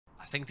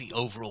think the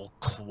overall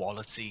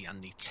quality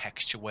and the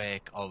texture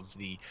work of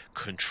the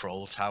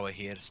control tower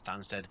here at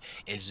Stansted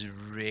is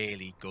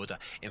really good.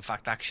 In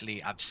fact,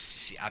 actually,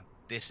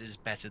 this is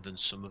better than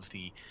some of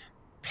the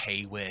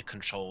payware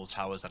control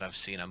towers that I've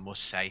seen, I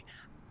must say.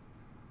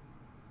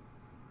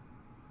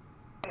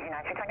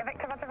 United Tango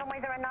Victor, Roger, runway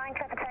 09,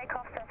 clear for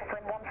takeoff, surface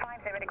wind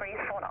 150 degrees,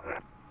 4 knots.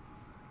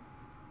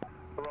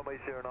 Runway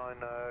 09,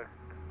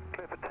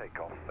 clear for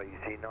takeoff,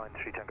 easy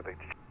 93 Tango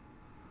Victor.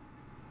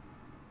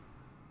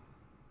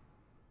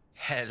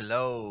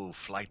 Hello,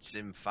 Flight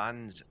Sim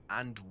fans,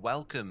 and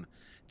welcome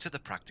to the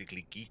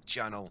Practically Geek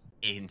channel.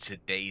 In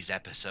today's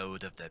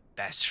episode of the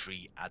best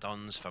free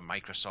add-ons for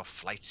Microsoft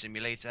Flight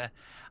Simulator,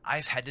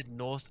 I've headed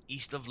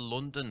northeast of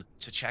London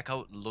to check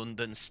out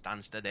London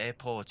Stansted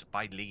Airport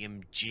by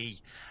Liam G,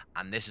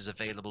 and this is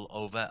available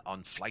over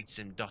on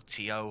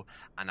flightsim.to,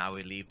 and I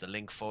will leave the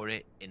link for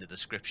it in the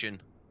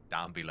description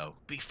down below.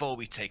 Before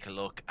we take a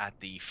look at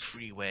the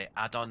Freeware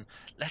add-on,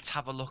 let's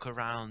have a look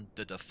around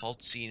the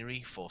default scenery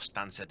for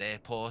Stansted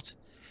Airport.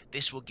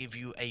 This will give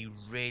you a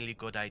really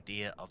good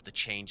idea of the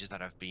changes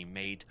that have been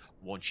made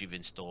once you've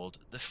installed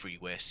the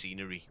Freeware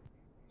scenery.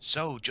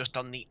 So, just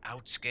on the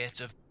outskirts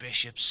of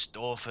Bishop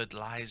Stortford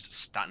lies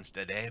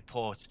Stansted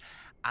Airport,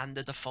 and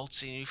the default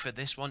scenery for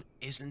this one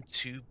isn't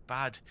too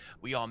bad.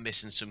 We are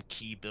missing some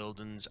key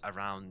buildings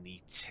around the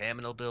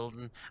terminal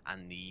building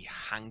and the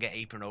hangar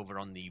apron over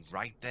on the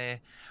right there.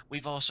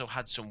 We've also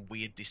had some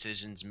weird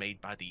decisions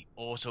made by the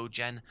auto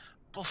gen,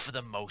 but for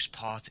the most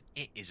part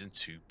it isn't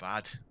too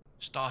bad.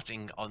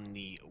 Starting on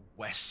the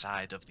west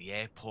side of the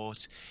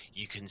airport,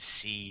 you can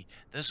see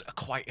there's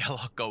quite a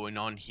lot going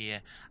on here,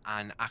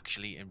 and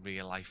actually in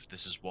real life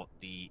this is what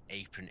the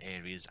apron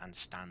areas and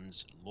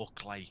stands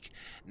look like.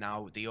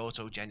 Now the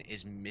autogen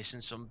is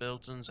missing some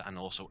buildings and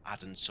also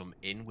adding some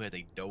in where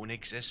they don't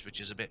exist,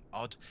 which is a bit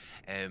odd.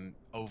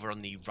 Over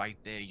on the right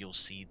there you'll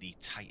see the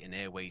Titan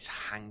Airways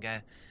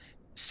hangar.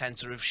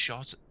 Center of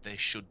shot there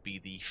should be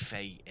the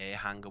Fay Air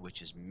hangar,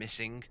 which is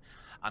missing,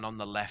 and on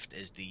the left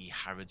is the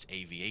Harrods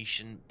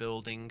Aviation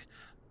building.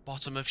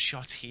 Bottom of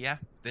shot here,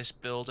 this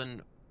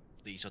building,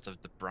 the sort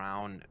of the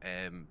brown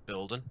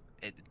building,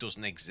 it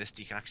doesn't exist.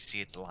 You can actually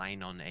see its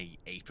line on a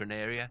apron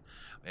area,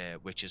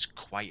 which is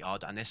quite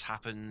odd, and this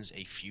happens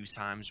a few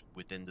times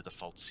within the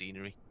default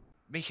scenery.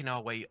 Making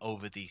our way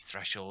over the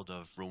threshold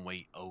of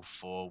runway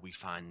 04, we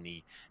find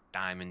the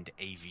Diamond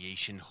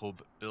Aviation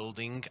Hub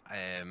building.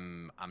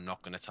 I'm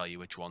not going to tell you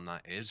which one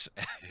that is.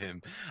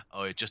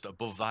 Just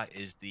above that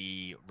is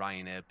the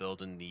Ryanair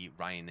building, the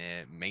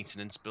Ryanair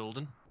maintenance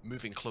building.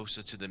 Moving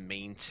closer to the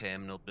main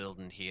terminal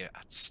building here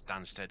at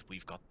Stansted,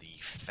 we've got the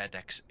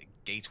FedEx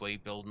Gateway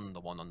building, the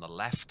one on the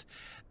left.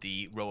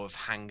 The row of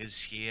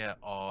hangars here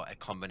are a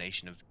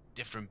combination of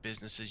different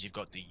businesses. You've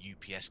got the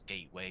UPS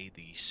Gateway,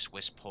 the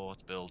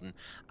Swissport building,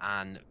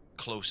 and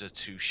closer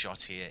to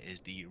shot here is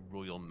the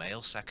Royal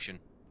Mail section.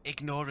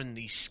 Ignoring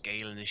the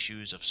scaling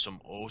issues of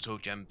some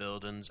autogen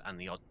buildings and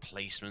the odd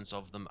placements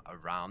of them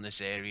around this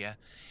area,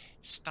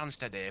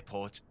 Stansted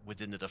Airport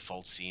within the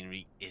default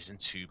scenery isn't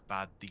too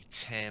bad. The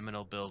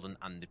terminal building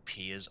and the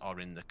piers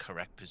are in the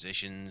correct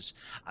positions,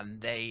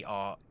 and they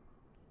are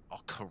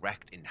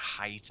correct in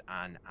height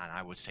and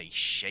I would say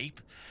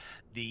shape.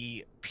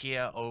 The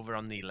pier over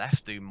on the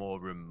left, the more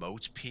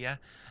remote pier,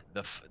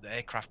 the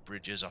aircraft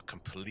bridges are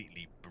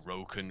completely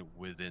broken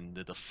within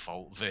the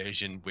default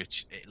version,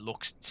 which it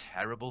looks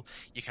terrible.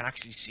 You can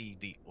actually see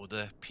the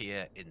other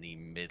pier in the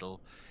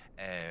middle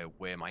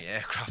where my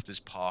aircraft is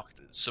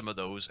parked. Some of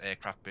those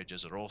aircraft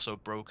bridges are also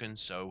broken,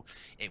 so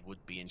it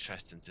would be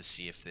interesting to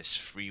see if this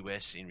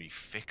Freeware scenery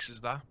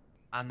fixes that.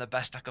 And the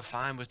best I could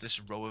find was this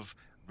row of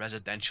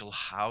residential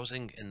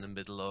housing in the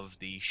middle of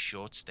the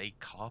short stay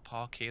car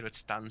park here at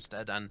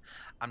Stansted, and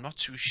I'm not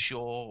too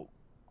sure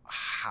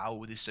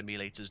how the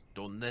simulator's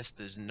done this.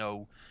 There's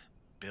no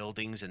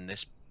buildings in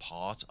this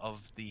part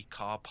of the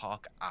car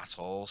park at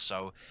all,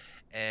 so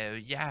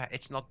yeah,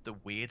 it's not the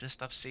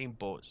weirdest I've seen,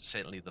 but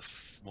certainly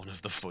one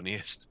of the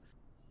funniest.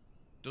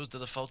 Does the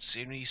default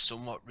scenery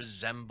somewhat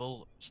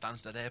resemble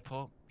Stansted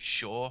Airport?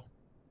 Sure.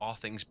 Are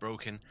things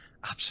broken?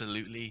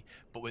 Absolutely.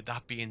 But with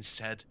that being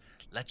said,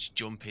 let's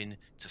jump in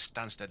to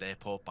Stansted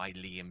Airport by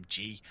Liam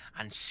G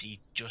and see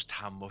just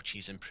how much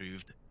he's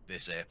improved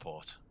this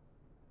airport.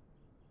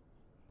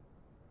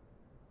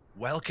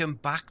 Welcome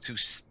back to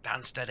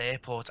Stansted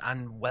Airport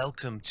and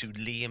welcome to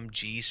Liam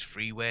G's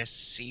Freeware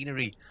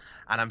scenery,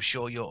 and I'm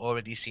sure you're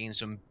already seeing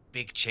some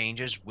big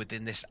changes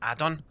within this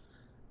add-on.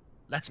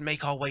 Let's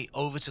make our way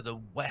over to the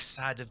west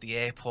side of the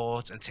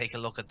airport and take a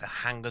look at the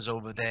hangars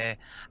over there,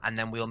 and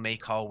then we'll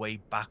make our way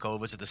back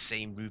over to the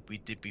same route we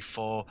did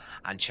before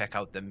and check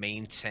out the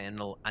main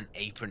terminal and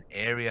apron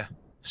area.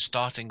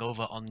 Starting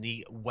over on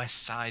the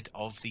west side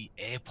of the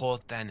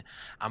airport then,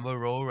 and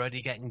we're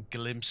already getting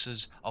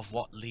glimpses of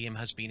what Liam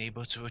has been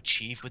able to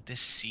achieve with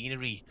this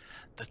scenery.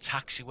 The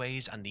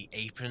taxiways and the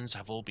aprons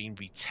have all been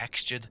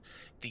retextured.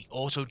 The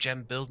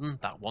autogen building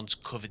that once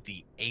covered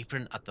the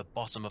apron at the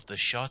bottom of the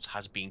shot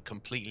has been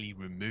completely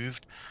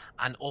removed,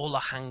 and all the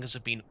hangars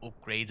have been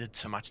upgraded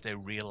to match their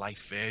real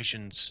life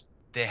versions.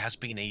 There has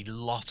been a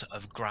lot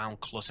of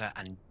ground clutter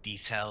and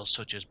details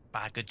such as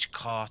baggage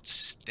carts,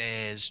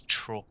 stairs,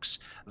 trucks,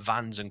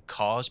 vans and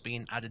cars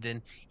being added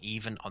in,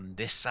 even on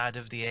this side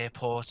of the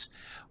airport.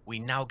 We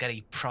now get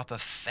a proper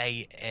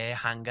Fay air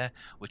hangar,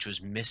 which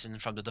was missing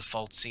from the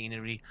default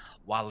scenery,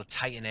 while the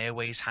Titan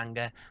Airways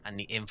hangar and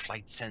the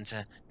in-flight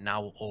centre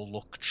now all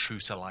look true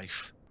to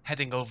life.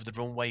 Heading over the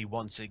runway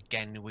once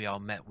again, we are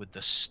met with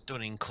the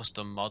stunning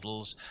custom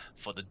models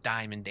for the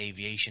Diamond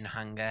Aviation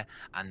hangar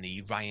and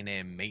the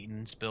Ryanair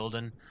maintenance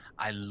building.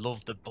 I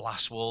love the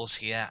blast walls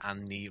here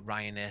and the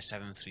Ryanair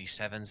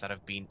 737s that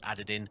have been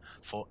added in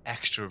for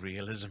extra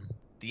realism.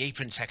 The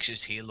apron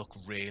textures here look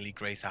really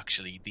great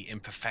actually. The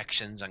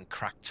imperfections and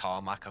cracked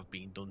tarmac have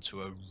been done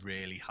to a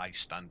really high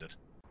standard.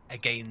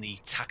 Again, the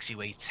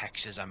taxiway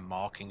textures and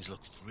markings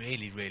look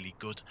really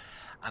good,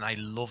 and I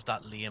love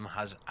that Liam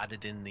has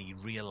added in the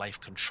real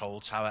life control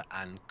tower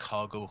and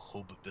cargo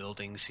hub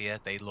buildings here.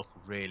 They look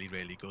really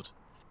good.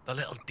 The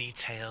little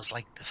details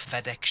like the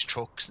FedEx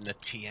trucks and the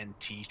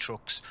TNT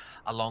trucks,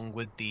 along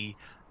with the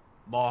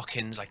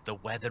markings like the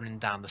weathering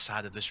down the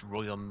side of this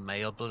Royal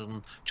Mail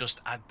building, just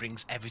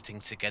brings everything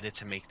together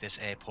to make this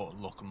airport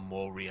look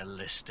more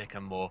realistic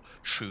and more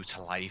true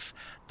to life.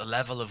 The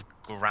level of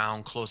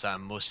ground clutter, I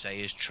must say,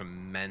 is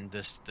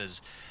tremendous.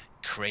 There's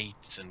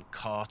crates and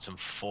carts and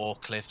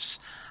forklifts,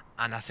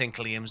 and I think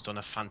Liam's done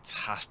a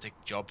fantastic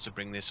job to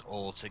bring this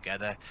all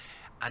together,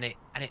 and it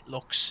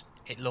looks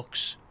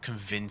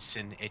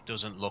convincing. It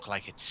doesn't look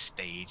like it's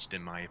staged,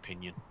 in my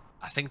opinion.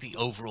 I think the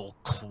overall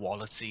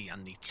quality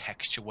and the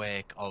texture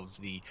work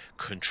of the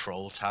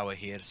control tower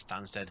here at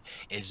Stansted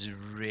is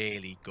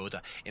really good.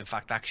 In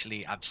fact,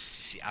 actually,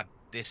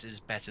 this is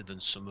better than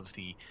some of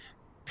the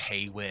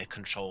payware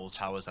control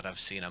towers that I've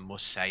seen, I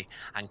must say.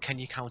 And can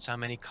you count how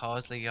many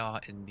cars there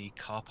are in the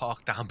car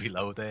park down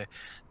below there?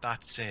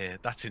 That's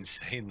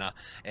insane. That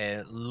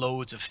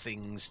loads of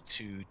things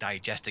to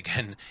digest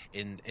again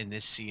in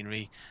this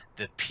scenery.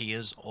 The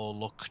piers all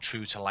look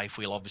true to life.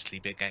 We'll obviously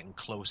be getting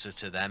closer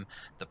to them.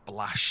 The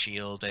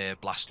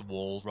blast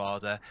wall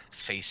rather,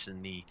 facing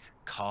the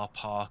car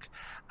park,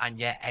 and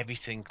yeah,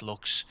 everything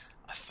looks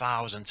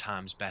 1,000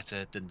 times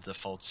better than the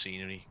default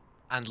scenery.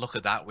 And look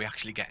at that, we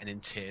actually get an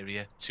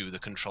interior to the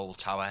control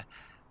tower,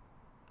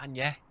 and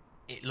yeah,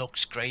 it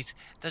looks great.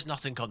 There's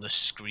nothing on the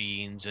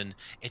screens, and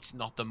it's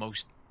not the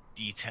most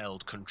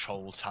detailed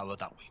control tower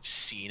that we've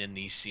seen in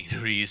these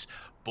sceneries,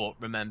 but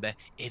remember,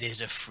 it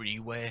is a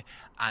freeware,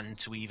 and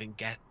to even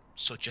get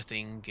such a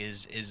thing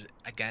is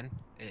again,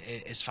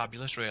 is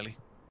fabulous really.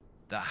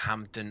 The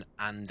Hampton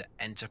and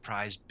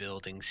Enterprise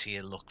buildings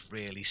here look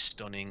really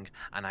stunning,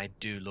 and I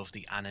do love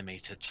the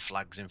animated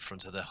flags in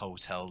front of the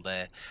hotel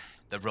there.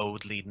 The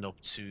road leading up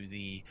to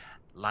the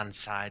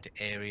landside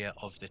area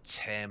of the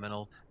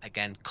terminal,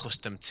 again,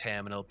 custom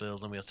terminal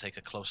building. We'll take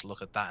a closer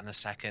look at that in a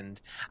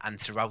second. And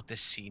throughout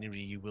this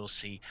scenery you will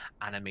see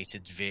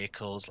animated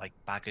vehicles like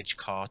baggage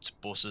carts,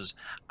 buses,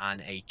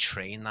 and a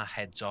train that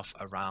heads off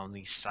around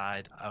the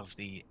side of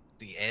the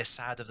air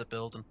side of the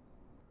building.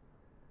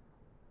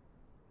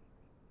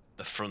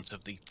 The front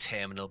of the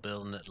terminal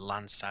building at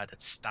landside at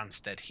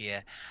Stansted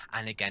here,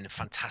 and again,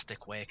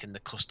 fantastic work in the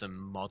custom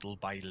model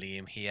by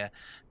Liam here.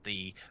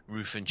 The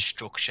roofing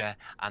structure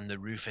and the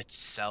roof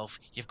itself,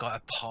 you've got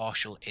a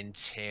partial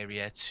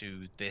interior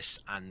to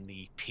this and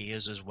the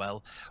piers as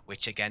well,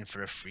 which again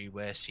for a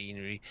freeware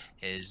scenery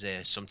is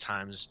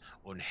sometimes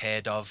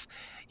unheard of.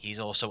 He's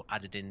also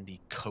added in the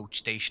coach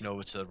station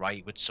over to the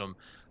right with some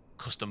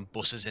custom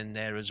buses in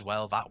there as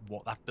well. That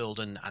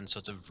building and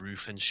sort of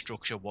roofing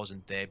structure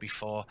wasn't there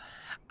before.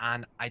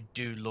 And I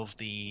do love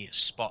the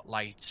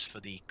spotlights for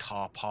the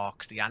car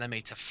parks. The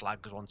animator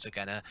flags once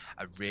again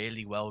are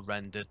really well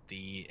rendered.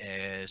 The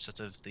sort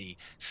of the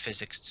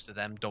physics to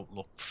them don't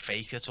look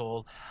fake at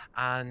all.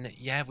 And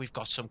yeah, we've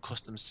got some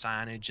custom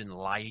signage and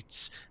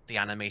lights. The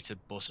animated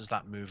buses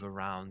that move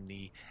around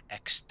the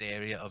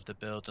exterior of the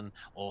building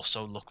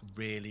also look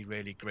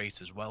really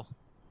great as well.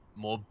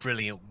 More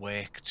brilliant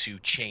work to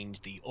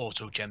change the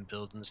autogen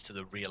buildings to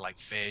the real life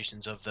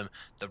versions of them.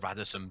 The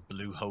Radisson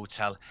Blue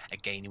Hotel,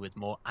 again with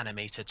more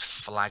animated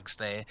flags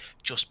there.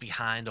 Just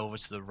behind, over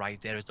to the right,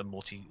 there is the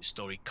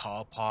multi-story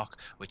car park,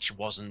 which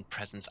wasn't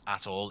present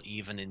at all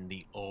even in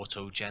the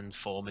autogen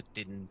form. It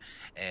didn't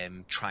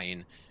try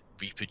and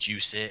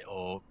reproduce it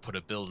or put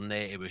a building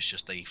there. It was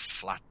just a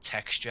flat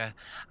texture,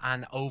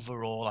 and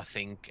overall I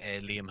think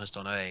Liam has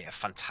done a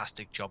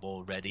fantastic job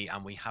already,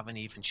 and we haven't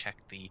even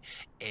checked the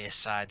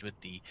airside with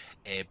the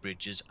air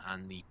bridges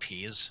and the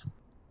piers.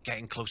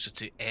 Getting closer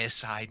to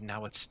airside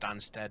now at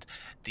Stansted,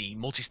 the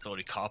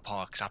multi-story car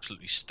park is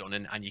absolutely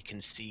stunning, and you can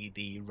see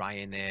the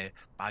Ryanair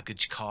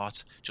baggage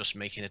cart just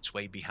making its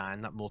way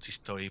behind that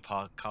multi-story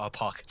car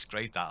park. It's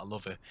great, that I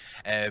love it.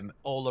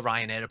 All the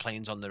Ryanair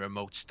airplanes on the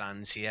remote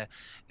stands here.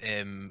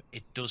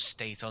 It does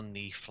state on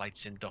the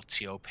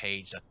flightsim.to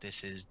page that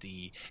this is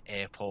the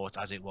airport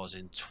as it was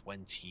in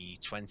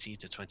 2020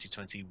 to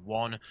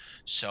 2021,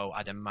 so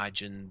I'd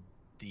imagine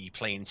the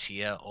planes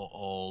here are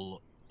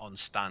all on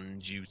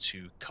stand due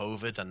to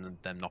COVID and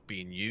them not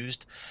being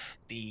used.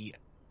 The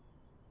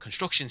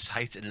construction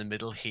site in the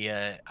middle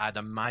here. I'd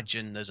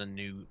imagine there's a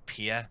new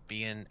pier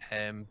being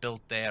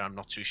built there. I'm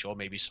not too sure.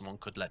 Maybe someone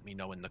could let me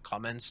know in the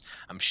comments.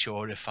 I'm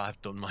sure if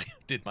I've done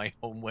did my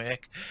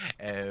homework,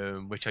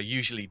 which I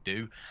usually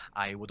do,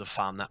 I would have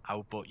found that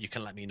out. But you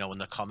can let me know in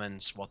the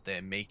comments what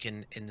they're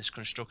making in this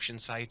construction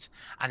site.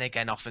 And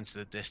again, off into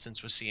the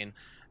distance, we're seeing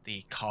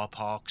the car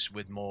parks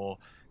with more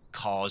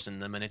cars in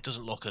them, and it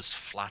doesn't look as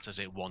flat as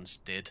it once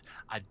did.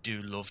 I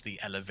do love the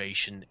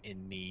elevation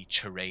in the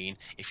terrain.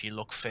 If you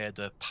look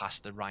further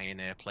past the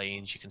Ryanair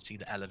planes, you can see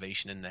the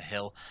elevation in the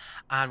hill,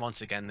 and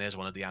once again there's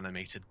one of the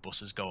animated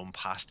buses going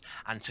past.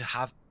 And to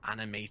have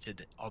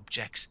animated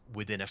objects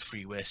within a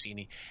freeware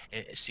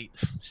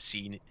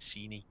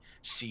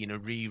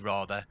scenery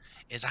rather,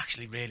 is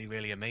actually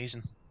really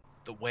amazing.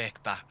 The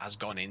work that has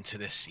gone into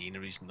this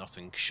scenery is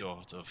nothing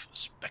short of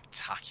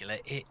spectacular.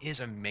 It is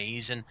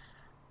amazing.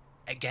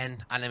 Again,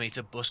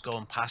 animated bus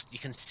going past. You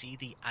can see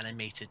the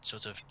animated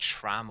sort of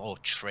tram or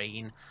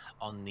train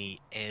on the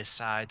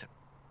side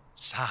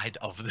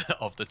of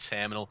the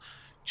terminal.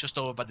 Just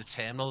over by the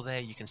terminal there,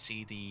 you can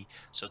see the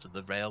sort of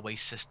the railway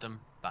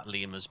system that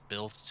Liam has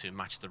built to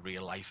match the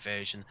real life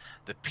version.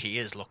 The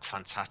piers look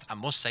fantastic. I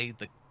must say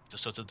the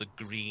sort of the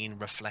green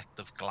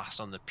reflective glass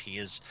on the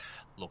piers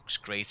looks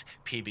great.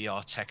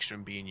 PBR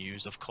texturing being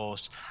used, of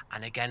course,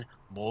 and again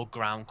more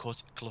ground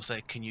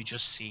clutter. Can you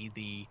just see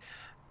the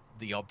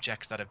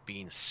objects that have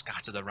been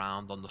scattered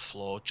around on the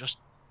floor just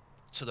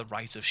to the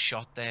right of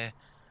shot there?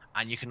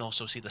 And you can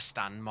also see the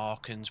stand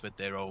markings with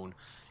their own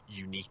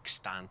unique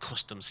stand,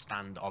 custom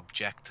stand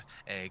object.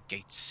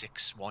 Gate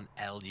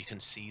 61L, you can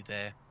see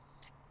there.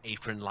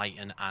 Apron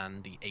lighting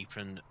and the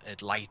apron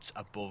lights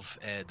above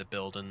the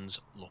buildings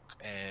look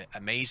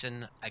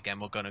amazing. Again,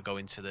 we're going to go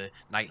into the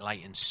night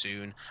lighting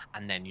soon,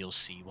 and then you'll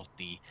see what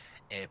the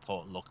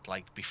airport looked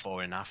like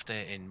before and after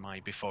in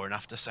my before and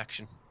after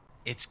section.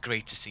 It's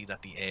great to see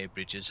that the air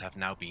bridges have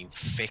now been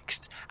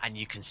fixed, and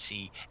you can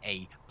see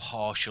a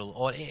partial,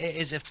 or it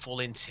is a full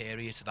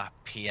interior to that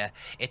pier.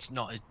 It's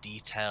not as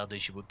detailed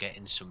as you would get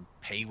in some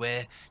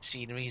payware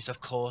sceneries,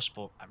 of course,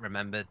 but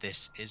remember,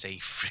 this is a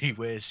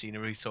freeware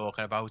scenery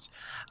talking about.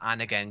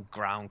 And again,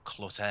 ground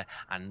clutter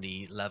and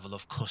the level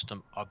of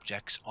custom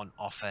objects on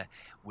offer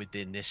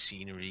within this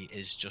scenery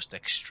is just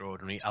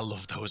extraordinary. I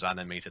love those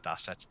animated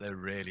assets. They're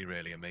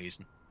really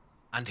amazing.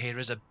 And here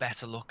is a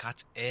better look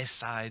at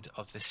airside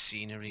of the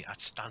scenery at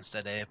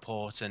Stansted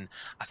Airport, and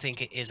I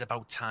think it is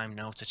about time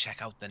now to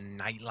check out the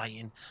night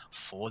lighting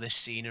for this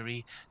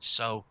scenery.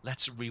 So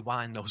let's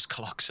rewind those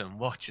clocks and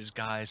watches,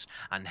 guys,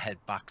 and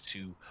head back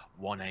to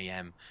 1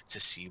 AM to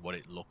see what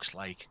it looks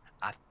like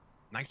at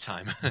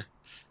nighttime.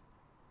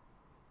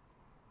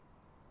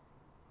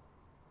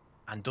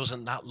 And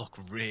doesn't that look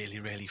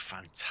really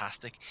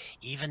fantastic?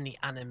 Even the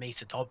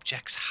animated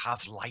objects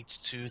have lights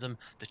to them.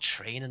 The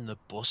train and the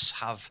bus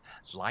have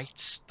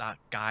lights that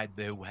guide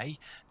their way.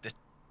 The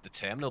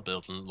terminal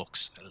building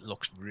looks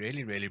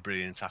really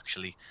brilliant,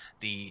 actually.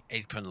 The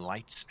apron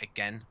lights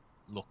again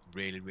look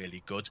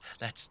really good.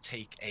 Let's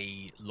take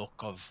a look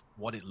of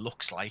what it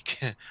looks like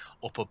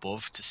up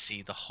above to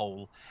see the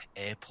whole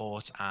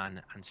airport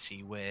and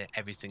see where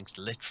everything's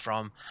lit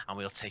from, and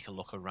we'll take a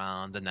look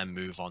around and then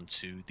move on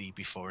to the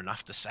before and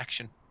after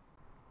section.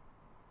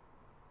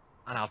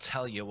 And I'll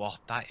tell you what,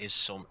 that is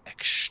some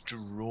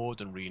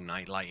extraordinary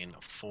night lighting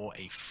for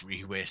a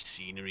freeware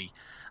scenery.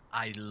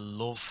 I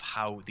love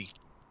how the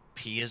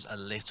piers are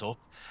lit up,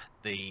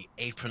 the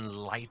apron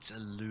lights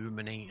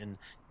illuminating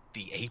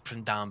the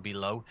apron down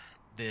below.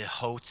 The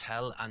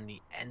hotel and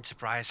the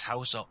Enterprise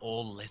House are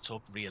all lit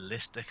up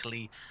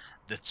realistically.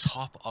 The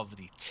top of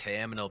the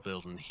terminal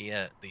building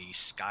here, the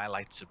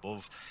skylights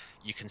above,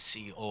 you can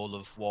see all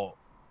of what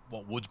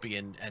would be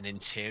an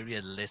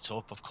interior lit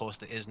up. Of course,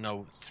 there is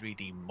no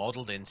 3D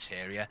modeled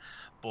interior,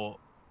 but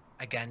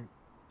again,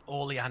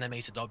 all the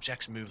animated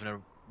objects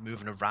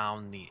moving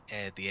around the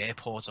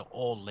airport are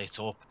all lit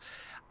up,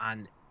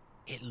 and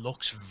it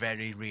looks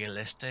very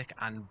realistic.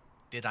 And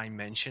did I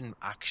mention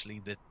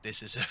actually that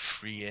this is a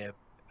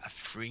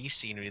free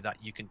scenery that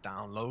you can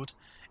download?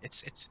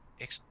 It's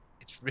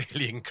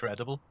really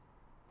incredible.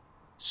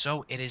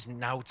 So it is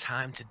now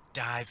time to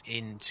dive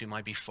into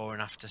my before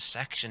and after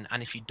section,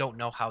 and if you don't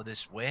know how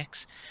this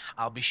works,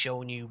 I'll be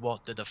showing you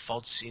what the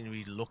default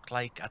scenery looked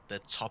like at the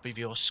top of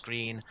your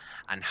screen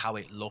and how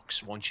it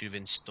looks once you've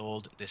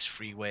installed this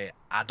freeware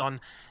add-on.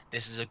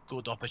 This is a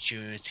good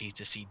opportunity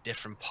to see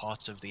different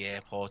parts of the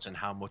airport and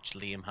how much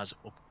Liam has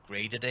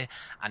upgraded it,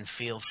 and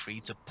feel free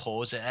to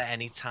pause it at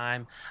any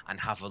time and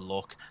have a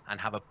look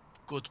and have a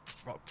good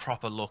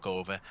proper look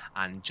over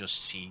and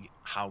just see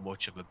how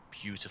much of a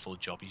beautiful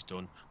job he's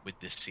done with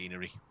this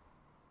scenery.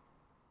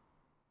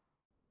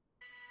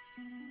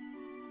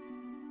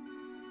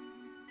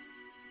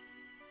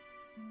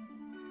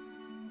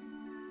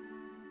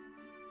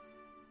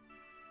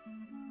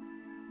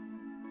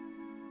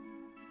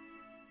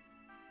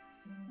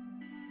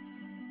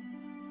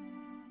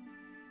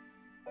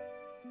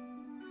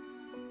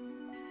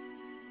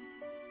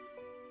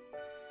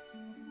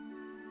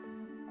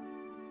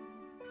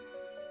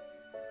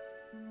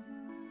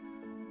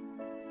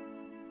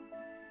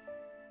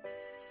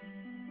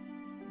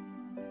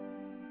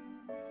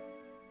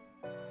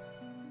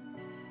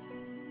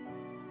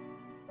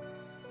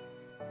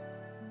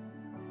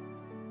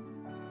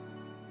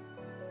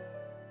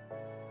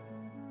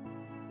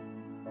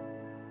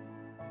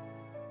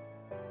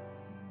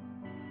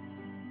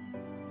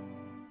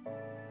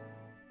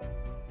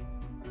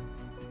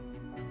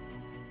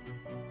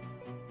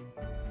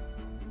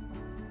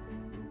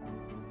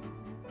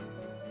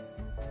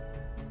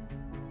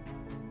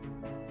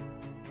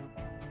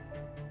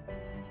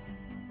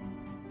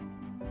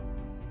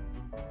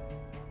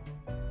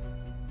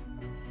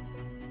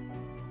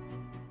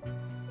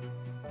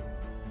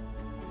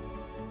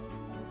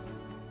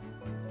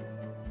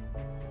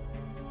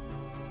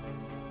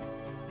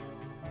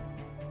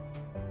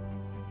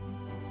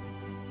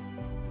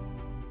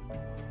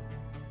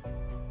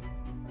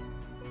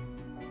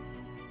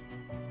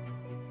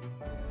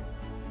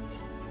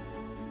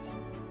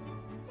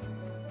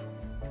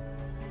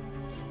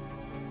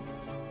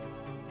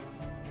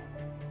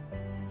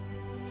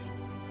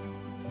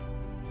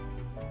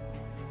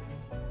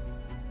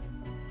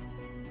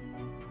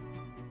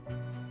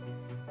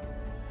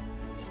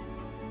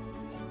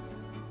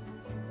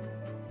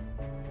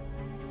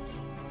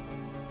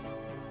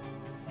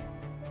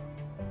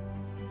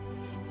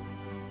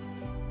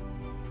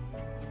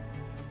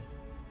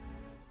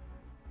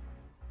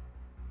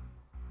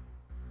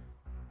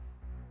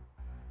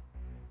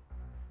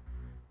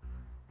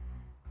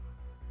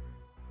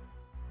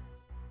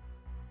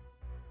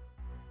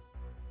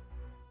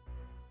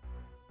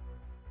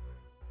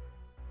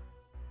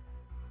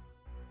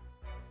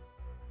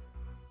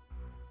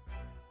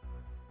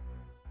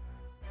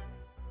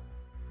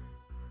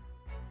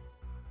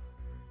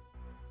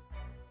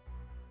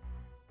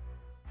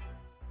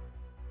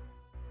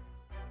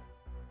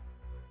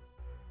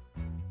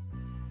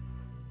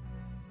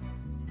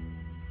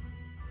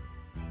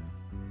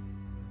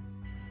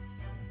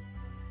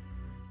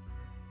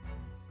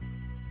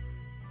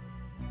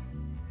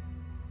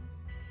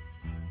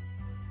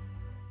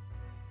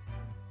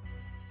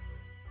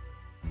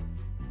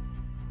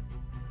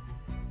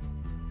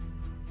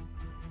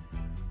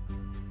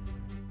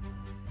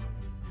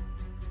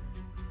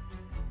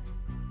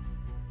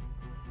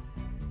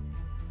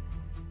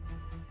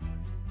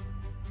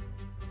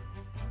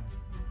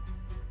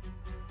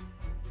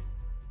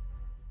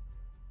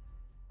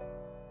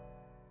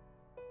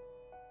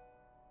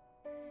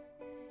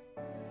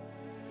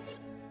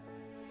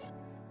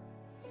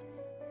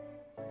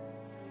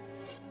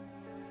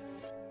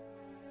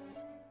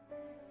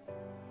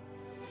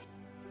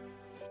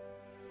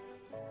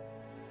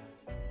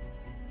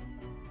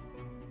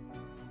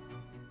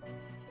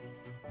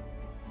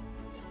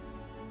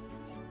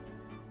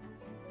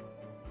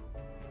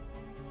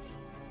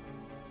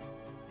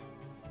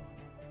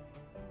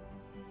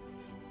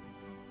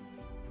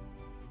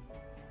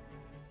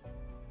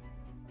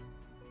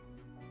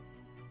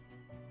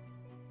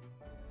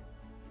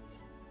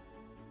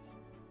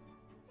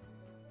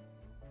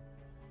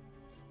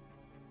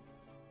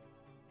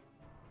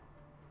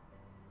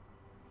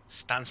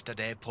 Stansted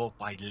Airport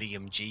by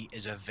Liam G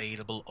is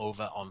available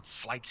over on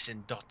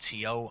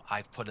flightsim.to.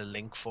 I've put a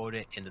link for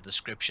it in the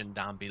description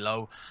down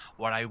below.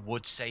 What I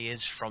would say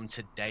is, from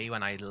today,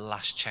 when I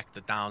last checked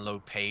the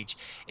download page,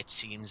 it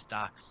seems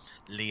that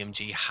Liam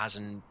G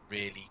hasn't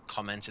really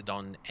commented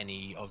on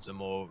any of the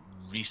more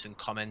recent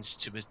comments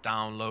to his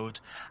download.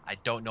 I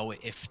don't know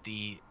if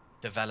the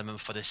development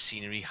for the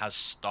scenery has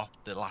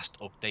stopped. The last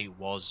update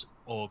was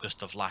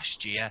August of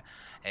last year.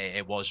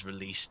 It was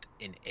released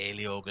in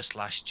early August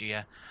last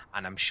year,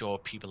 and I'm sure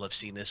people have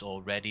seen this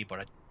already, but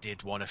I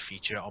did want to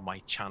feature it on my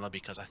channel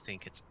because I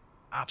think it's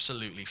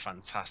absolutely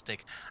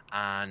fantastic.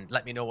 And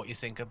let me know what you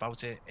think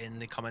about it in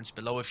the comments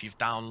below, if you've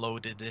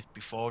downloaded it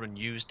before and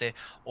used it,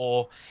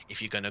 or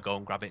if you're going to go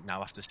and grab it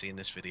now after seeing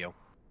this video.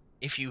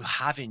 If you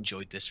have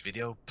enjoyed this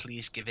video,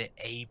 please give it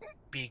a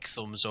big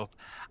thumbs up,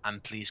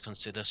 and please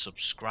consider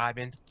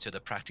subscribing to the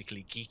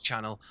Practically Geek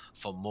channel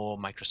for more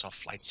Microsoft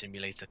Flight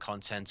Simulator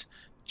content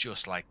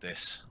just like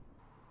this.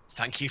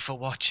 Thank you for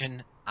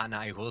watching, and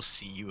I will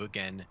see you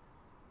again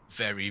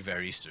very,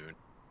 very soon.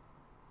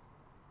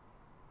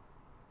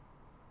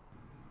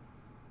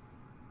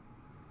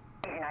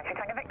 Easy 93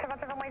 Tango Victor,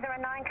 Roger, runway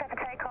 09, clear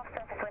for takeoff,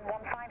 surface wind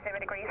 150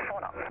 degrees,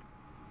 4 knots.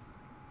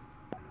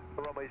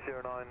 Runway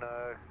 09,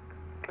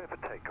 clear for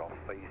takeoff,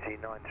 easy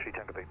 93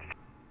 Tango Victor.